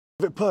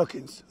David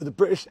Perkins of the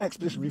British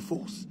Expeditionary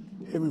Force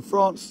here in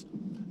France,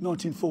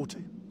 1940.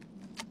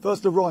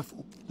 First, the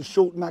rifle, the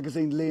short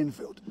magazine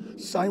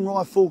Leonfield. Same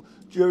rifle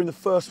during the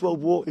First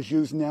World War is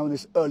used now in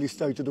this early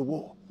stage of the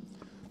war.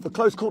 For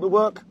close quarter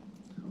work,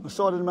 on the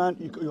side of the man,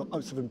 you've got your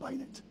 07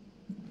 bayonet.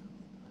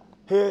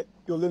 Here,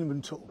 your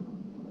liniment tool,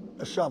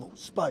 a shovel,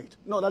 spade.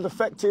 Not that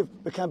effective,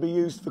 but can be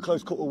used for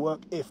close quarter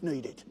work if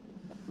needed.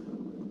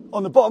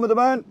 On the bottom of the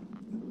man,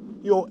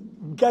 your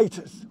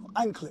gaiters,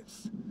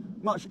 anklets.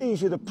 Much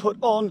easier to put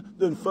on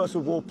than First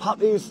World War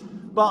puttees,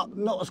 but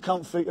not as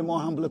comfy in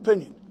my humble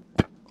opinion.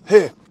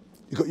 Here,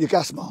 you've got your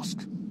gas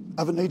mask.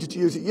 Haven't needed to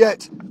use it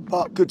yet,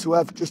 but good to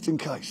have just in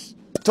case.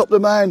 Top of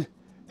the man,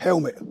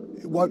 helmet.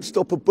 It won't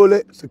stop a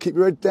bullet, so keep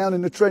your head down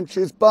in the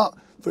trenches, but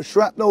for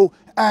shrapnel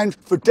and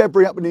for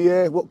debris up in the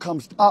air, what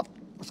comes up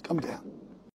must come down.